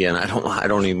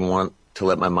don't even want to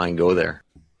let my mind go there.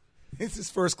 This is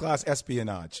first-class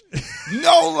espionage.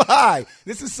 No lie.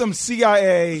 This is some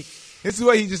CIA. This is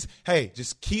why he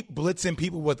just keep blitzing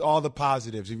people with all the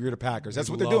positives if you're the Packers. That's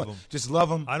what they're doing. Just love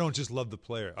them. I don't just love the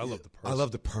player. I love the person. I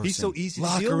love the person. He's so easy to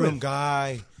locker deal room with.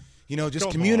 guy.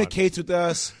 Just communicates with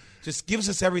us. Just gives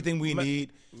us everything we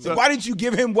need. So why didn't you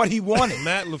give him what he wanted?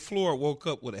 Matt LaFleur woke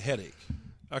up with a headache.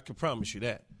 I can promise you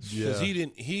that. Because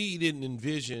he didn't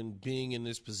envision being in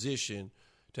this position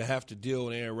to have to deal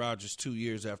with Aaron Rodgers 2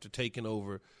 years after taking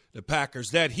over the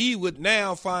Packers, that he would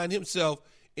now find himself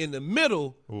in the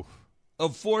middle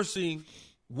of forcing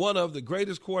one of the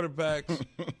greatest quarterbacks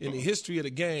in the history of the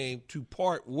game to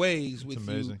part ways with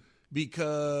you.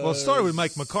 Because it started with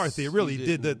Mike McCarthy. It really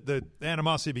did. The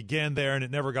animosity began there, and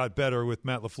it never got better with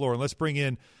Matt LaFleur. And let's bring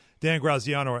in Dan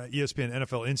Graziano, our ESPN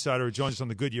NFL insider, who joins us on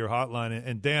the Goodyear Hotline.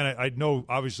 And Dan, I know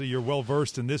obviously you're well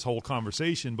versed in this whole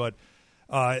conversation, but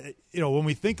when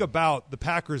we think about the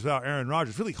Packers without Aaron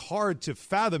Rodgers, it's really hard to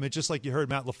fathom it. Just like you heard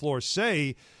Matt LaFleur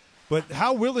say. But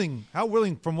how willing,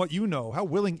 from what you know, how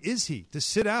willing is he to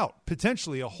sit out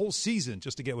potentially a whole season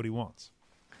just to get what he wants?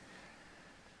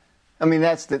 I mean,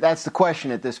 that's the question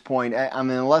at this point. I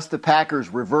mean, unless the Packers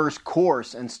reverse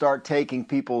course and start taking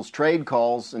people's trade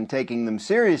calls and taking them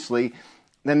seriously,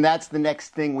 then that's the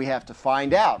next thing we have to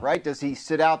find out, right? Does he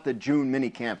sit out the June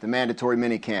minicamp, the mandatory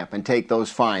minicamp, and take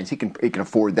those fines? He can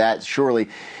afford that, surely.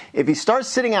 If he starts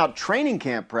sitting out training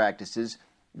camp practices,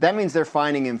 that means they're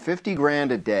fining him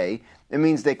 $50,000 a day. It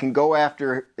means they can go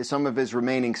after some of his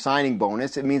remaining signing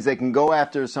bonus. It means they can go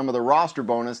after some of the roster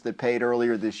bonus that paid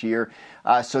earlier this year.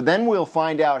 So then we'll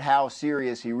find out how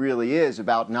serious he really is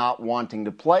about not wanting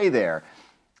to play there.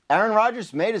 Aaron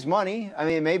Rodgers made his money. I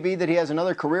mean, it may be that he has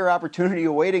another career opportunity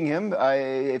awaiting him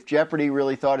if Jeopardy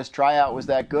really thought his tryout was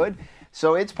that good.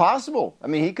 So it's possible. I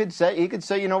mean, he could say,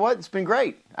 you know what, it's been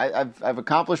great. I've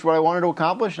accomplished what I wanted to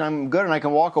accomplish, and I'm good, and I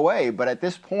can walk away. But at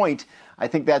this point, I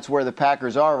think that's where the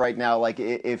Packers are right now. Like,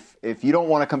 if you don't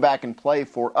want to come back and play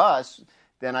for us,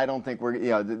 then I don't think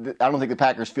I don't think the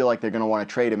Packers feel like they're going to want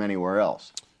to trade him anywhere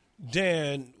else.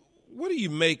 Dan, what do you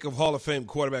make of Hall of Fame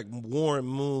quarterback Warren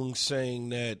Moon saying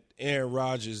that Aaron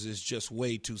Rodgers is just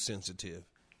way too sensitive?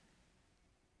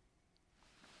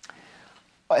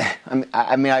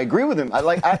 I mean, I agree with him.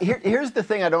 Here's the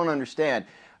thing I don't understand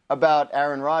about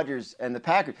Aaron Rodgers and the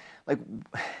Packers. Like,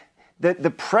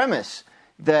 the premise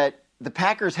that the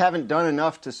Packers haven't done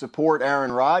enough to support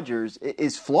Aaron Rodgers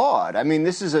is flawed. I mean,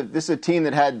 this is a team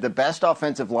that had the best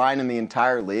offensive line in the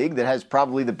entire league, that has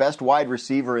probably the best wide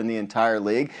receiver in the entire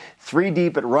league, 3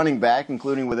 deep at running back,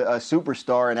 including with a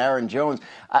superstar in Aaron Jones.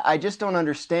 I just don't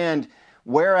understand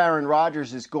where Aaron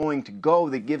Rodgers is going to go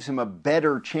that gives him a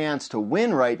better chance to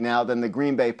win right now than the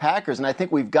Green Bay Packers. And I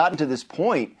think we've gotten to this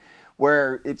point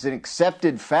where it's an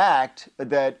accepted fact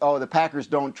that, the Packers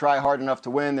don't try hard enough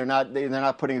to win. They're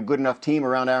not putting a good enough team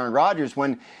around Aaron Rodgers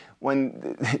when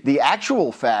the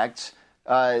actual facts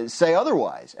say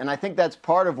otherwise. And I think that's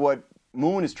part of what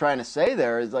Moon is trying to say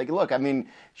there is like, look, I mean,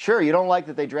 sure, you don't like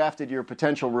that they drafted your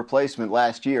potential replacement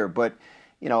last year, but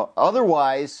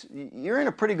otherwise you're in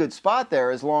a pretty good spot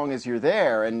there as long as you're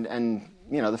there. And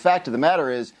the fact of the matter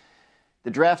is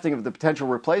the drafting of the potential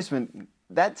replacement,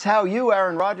 that's how you,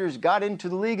 Aaron Rodgers, got into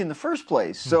the league in the first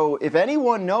place. So if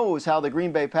anyone knows how the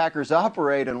Green Bay Packers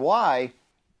operate and why,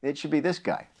 it should be this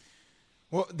guy.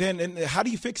 Well, then, and how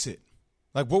do you fix it?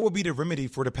 Like, what would be the remedy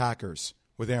for the Packers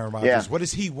with Aaron Rodgers? Yeah. What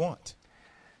does he want?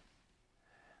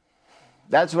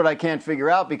 That's what I can't figure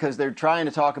out because they're trying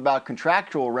to talk about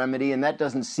contractual remedy, and that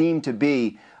doesn't seem to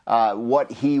be what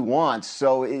he wants.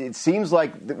 So it seems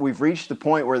like we've reached the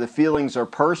point where the feelings are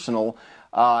personal,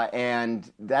 and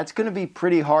that's going to be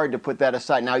pretty hard to put that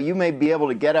aside. Now, you may be able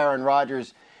to get Aaron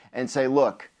Rodgers and say,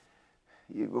 look,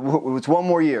 it's one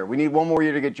more year. We need one more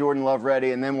year to get Jordan Love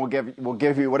ready, and then we'll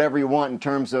give you whatever you want in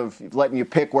terms of letting you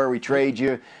pick where we trade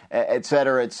you, et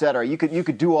cetera, et cetera. You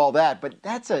could do all that, but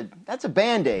that's a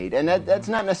Band-Aid, and that's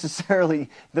not necessarily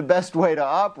the best way to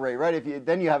operate, right?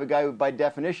 Then you have a guy who, by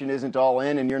definition, isn't all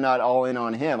in, and you're not all in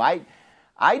on him.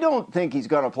 I don't think he's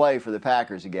going to play for the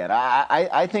Packers again.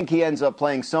 I think he ends up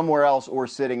playing somewhere else or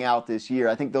sitting out this year.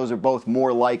 I think those are both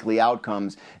more likely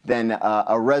outcomes than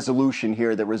a resolution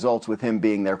here that results with him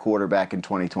being their quarterback in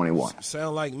 2021.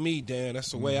 Sound like me, Dan.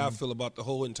 That's the way I feel about the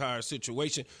whole entire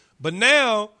situation. But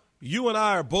now you and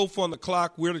I are both on the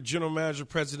clock. We're the general manager,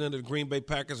 president of the Green Bay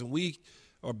Packers, and we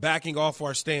are backing off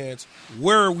our stance.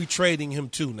 Where are we trading him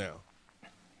to now?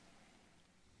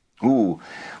 Ooh.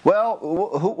 Well,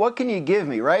 what can you give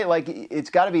me, right? Like,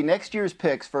 it's got to be next year's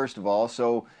picks, first of all.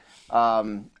 So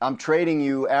I'm trading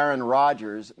you Aaron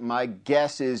Rodgers. My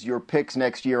guess is your picks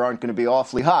next year aren't going to be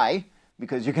awfully high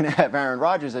because you're going to have Aaron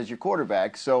Rodgers as your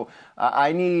quarterback. So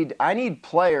I need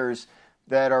players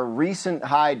that are recent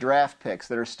high draft picks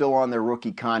that are still on their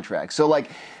rookie contract.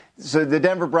 So the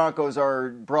Denver Broncos are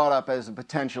brought up as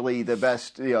potentially the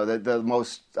best, the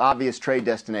most obvious trade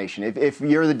destination. If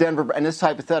you're the Denver, and this is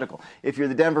hypothetical, if you're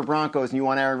the Denver Broncos and you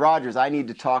want Aaron Rodgers, I need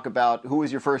to talk about who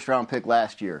was your first-round pick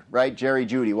last year, right? Jerry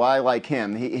Jeudy. Well, I like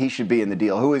him. He should be in the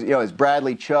deal. Is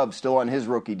Bradley Chubb still on his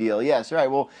rookie deal? Yes. All right.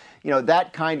 Well,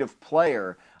 that kind of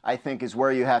player, I think, is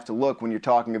where you have to look when you're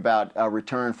talking about a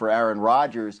return for Aaron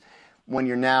Rodgers. When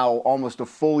you're now almost a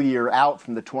full year out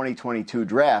from the 2022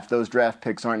 draft, those draft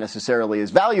picks aren't necessarily as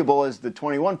valuable as the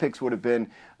 21 picks would have been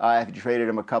if you traded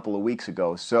them a couple of weeks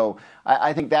ago. So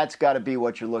I think that's got to be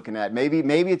what you're looking at. Maybe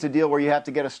it's a deal where you have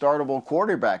to get a startable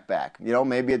quarterback back.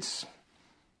 Maybe it's,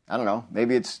 I don't know,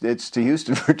 maybe it's to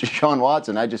Houston for Deshaun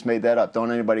Watson. I just made that up.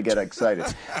 Don't anybody get excited.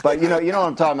 But you know what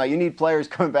I'm talking about. You need players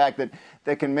coming back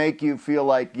that can make you feel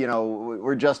like,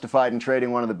 we're justified in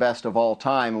trading one of the best of all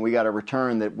time, and we got a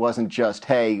return that wasn't just,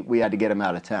 hey, we had to get him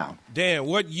out of town. Dan,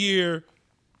 what year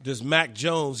does Mac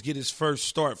Jones get his first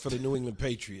start for the New England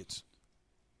Patriots?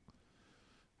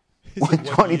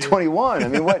 2021. I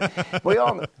mean,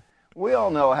 we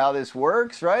all know how this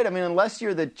works, right? I mean, unless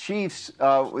you're the Chiefs in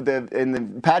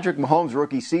the Patrick Mahomes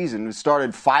rookie season, who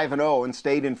started 5-0 and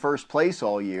stayed in first place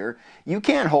all year, you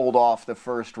can't hold off the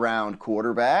first-round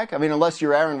quarterback. I mean, unless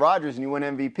you're Aaron Rodgers and you win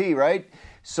MVP, right?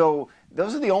 So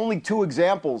those are the only two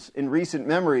examples in recent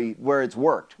memory where it's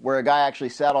worked, where a guy actually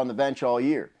sat on the bench all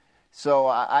year. So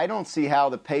I don't see how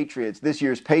the Patriots, this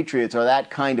year's Patriots, are that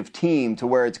kind of team to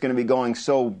where it's going to be going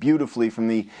so beautifully from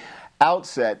the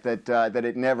outset that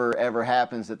it never, ever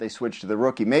happens that they switch to the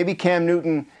rookie. Maybe Cam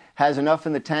Newton has enough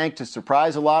in the tank to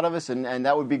surprise a lot of us, and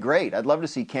that would be great. I'd love to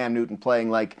see Cam Newton playing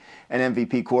like an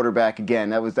MVP quarterback again.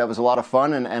 That was a lot of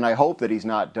fun, and I hope that he's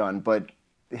not done. But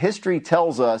history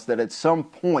tells us that at some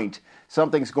point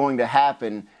something's going to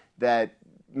happen that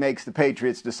makes the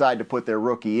Patriots decide to put their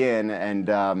rookie in,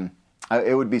 and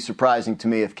it would be surprising to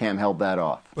me if Cam held that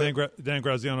off. Dan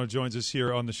Graziano joins us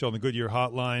here on the show on the Goodyear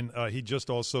Hotline. He just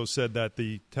also said that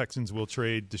the Texans will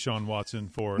trade Deshaun Watson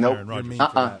for Aaron Rodgers.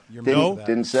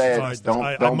 Didn't say it.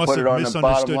 Don't must put have it on the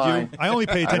bottom line. I only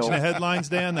pay attention to headlines,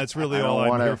 Dan. That's really all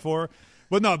I'm here for.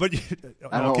 But no,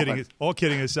 all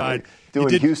kidding aside.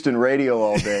 Doing Houston radio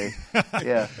all day.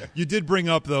 Yeah. You did bring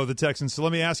up, though, the Texans. So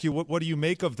let me ask you, what do you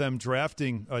make of them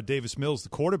drafting Davis Mills, the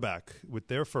quarterback, with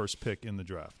their first pick in the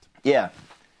draft? Yeah.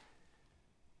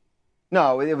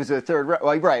 No, it was a third round.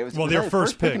 Well, right. Was their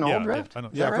first pick. In the whole draft?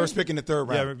 First pick in the third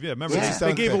round. Yeah, remember,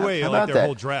 they gave away their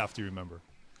whole draft, you remember.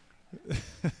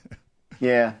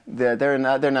 Yeah, they're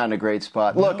not in a great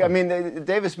spot. Look, I mean,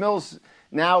 Davis Mills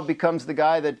now becomes the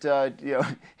guy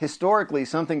that, historically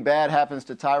something bad happens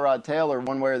to Tyrod Taylor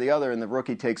one way or the other, and the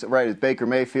rookie takes it right. It's Baker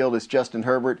Mayfield, it's Justin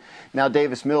Herbert. Now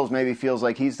Davis Mills maybe feels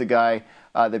like he's the guy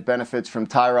that benefits from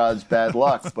Tyrod's bad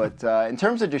luck. But in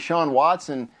terms of Deshaun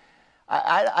Watson,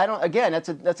 I don't. Again,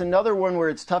 that's another one where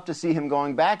it's tough to see him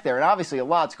going back there. And obviously, a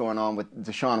lot's going on with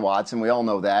Deshaun Watson. We all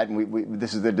know that. And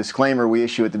this is the disclaimer we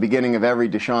issue at the beginning of every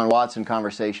Deshaun Watson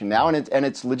conversation now, and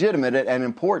it's legitimate and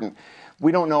important.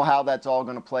 We don't know how that's all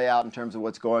going to play out in terms of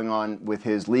what's going on with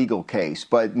his legal case,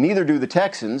 but neither do the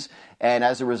Texans. And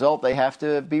as a result, they have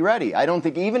to be ready. I don't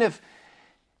think even if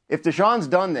Deshaun's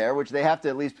done there, which they have to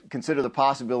at least consider the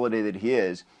possibility that he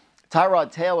is,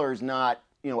 Tyrod Taylor is not,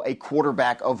 a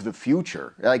quarterback of the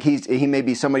future. Like he may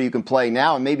be somebody you can play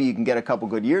now, and maybe you can get a couple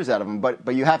good years out of him.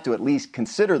 But you have to at least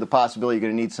consider the possibility you're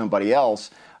going to need somebody else.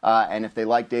 And if they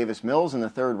like Davis Mills in the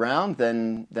third round,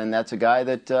 then that's a guy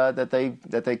that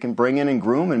they can bring in and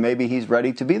groom, and maybe he's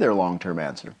ready to be their long-term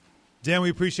answer. Dan,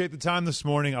 we appreciate the time this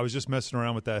morning. I was just messing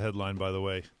around with that headline, by the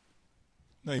way.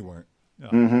 No, you weren't.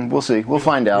 Mm-hmm. We'll see. We'll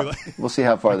find out. We'll see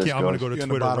how far this goes. I'm going to go to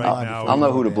Twitter right now. I'll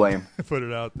know who to blame. Put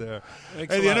it out there.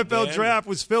 Thanks hey, the lot, NFL Dan. draft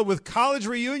was filled with college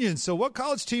reunions. So what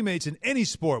college teammates in any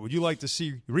sport would you like to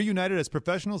see reunited as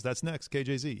professionals? That's next.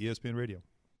 KJZ, ESPN Radio.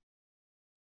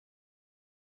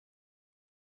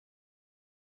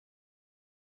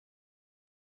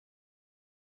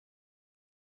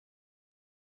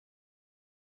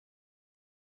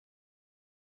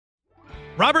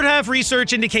 Robert Half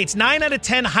research indicates 9 out of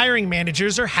 10 hiring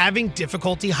managers are having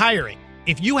difficulty hiring.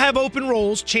 If you have open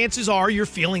roles, chances are you're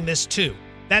feeling this too.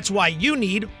 That's why you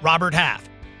need Robert Half.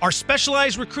 Our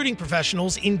specialized recruiting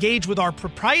professionals engage with our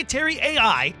proprietary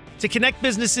AI to connect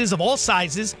businesses of all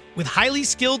sizes with highly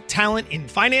skilled talent in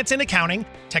finance and accounting,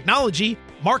 technology,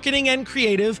 marketing and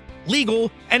creative,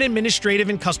 legal, and administrative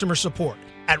and customer support.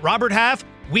 At Robert Half,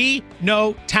 we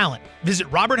know talent. Visit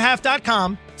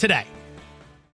roberthalf.com today.